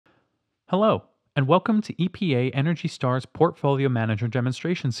Hello, and welcome to EPA Energy Star's Portfolio Manager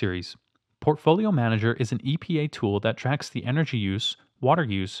demonstration series. Portfolio Manager is an EPA tool that tracks the energy use, water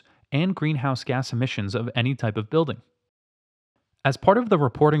use, and greenhouse gas emissions of any type of building. As part of the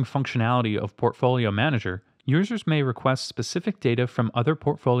reporting functionality of Portfolio Manager, users may request specific data from other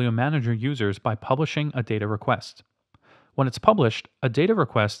Portfolio Manager users by publishing a data request. When it's published, a data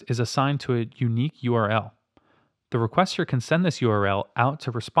request is assigned to a unique URL. The requester can send this URL out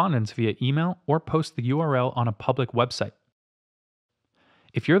to respondents via email or post the URL on a public website.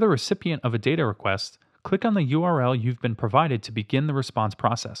 If you're the recipient of a data request, click on the URL you've been provided to begin the response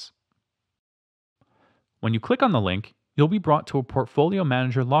process. When you click on the link, you'll be brought to a Portfolio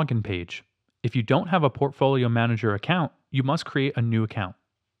Manager login page. If you don't have a Portfolio Manager account, you must create a new account.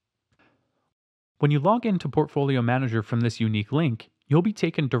 When you log into Portfolio Manager from this unique link, you'll be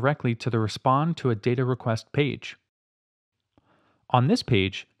taken directly to the Respond to a Data Request page. On this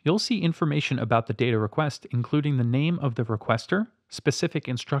page, you'll see information about the data request, including the name of the requester, specific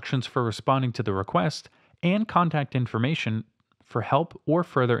instructions for responding to the request, and contact information for help or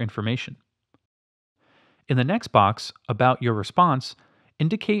further information. In the next box, About Your Response,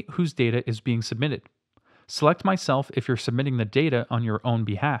 indicate whose data is being submitted. Select Myself if you're submitting the data on your own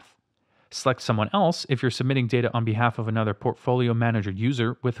behalf. Select Someone Else if you're submitting data on behalf of another Portfolio Manager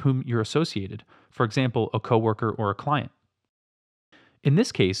user with whom you're associated, for example, a coworker or a client. In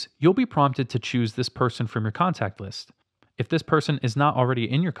this case, you'll be prompted to choose this person from your contact list. If this person is not already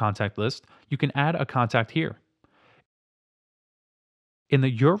in your contact list, you can add a contact here. In the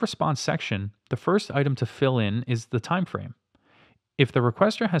Your Response section, the first item to fill in is the time frame. If the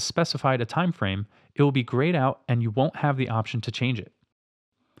requester has specified a time frame, it will be grayed out and you won't have the option to change it.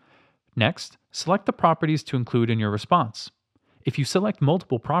 Next, select the properties to include in your response. If you select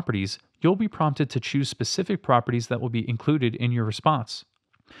multiple properties, you'll be prompted to choose specific properties that will be included in your response.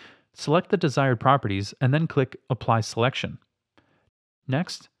 Select the desired properties and then click Apply Selection.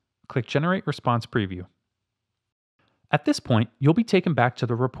 Next, click Generate Response Preview. At this point, you'll be taken back to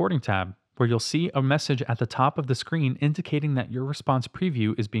the Reporting tab, where you'll see a message at the top of the screen indicating that your response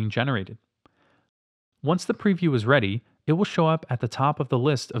preview is being generated. Once the preview is ready, it will show up at the top of the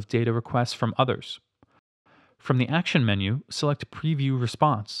list of data requests from others. From the Action menu, select Preview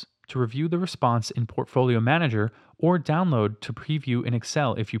Response to review the response in Portfolio Manager or download to preview in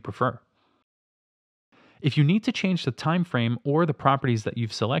Excel if you prefer. If you need to change the time frame or the properties that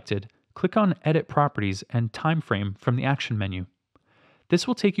you've selected, click on Edit Properties and Time Frame from the Action menu. This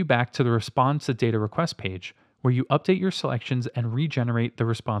will take you back to the Respond to Data Request page, where you update your selections and regenerate the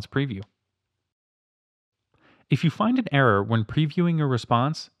response preview. If you find an error when previewing your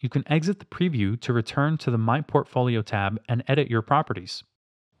response, you can exit the preview to return to the My Portfolio tab and edit your properties.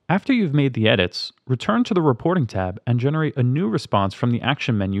 After you've made the edits, return to the Reporting tab and generate a new response from the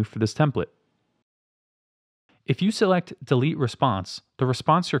Action menu for this template. If you select Delete Response, the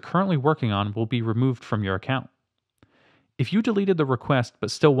response you're currently working on will be removed from your account. If you deleted the request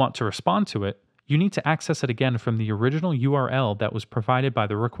but still want to respond to it, you need to access it again from the original URL that was provided by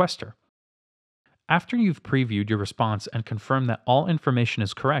the requester. After you've previewed your response and confirmed that all information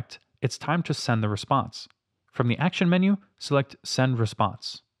is correct, it's time to send the response. From the Action menu, select Send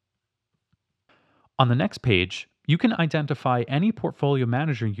Response. On the next page, you can identify any Portfolio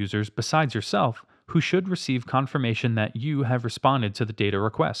Manager users besides yourself who should receive confirmation that you have responded to the data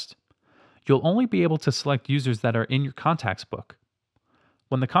request. You'll only be able to select users that are in your contacts book.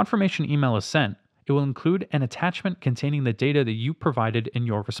 When the confirmation email is sent, it will include an attachment containing the data that you provided in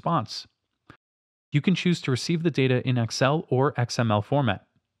your response. You can choose to receive the data in Excel or XML format.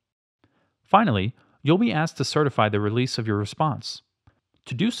 Finally, you'll be asked to certify the release of your response.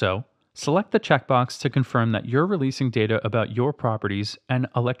 To do so, select the checkbox to confirm that you're releasing data about your properties and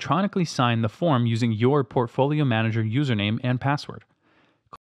electronically sign the form using your Portfolio Manager username and password.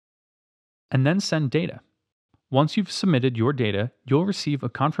 And then send data. Once you've submitted your data, you'll receive a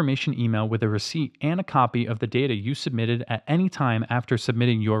confirmation email with a receipt and a copy of the data you submitted at any time after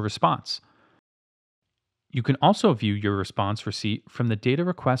submitting your response. You can also view your response receipt from the Data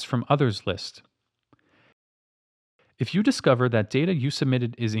Requests from Others list. If you discover that data you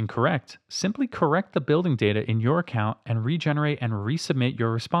submitted is incorrect, simply correct the building data in your account and regenerate and resubmit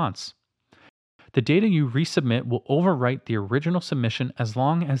your response. The data you resubmit will overwrite the original submission as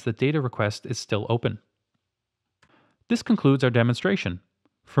long as the data request is still open. This concludes our demonstration.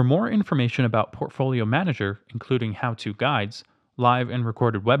 For more information about Portfolio Manager, including how-to guides, live and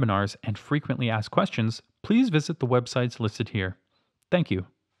recorded webinars, and frequently asked questions, please visit the websites listed here. Thank you.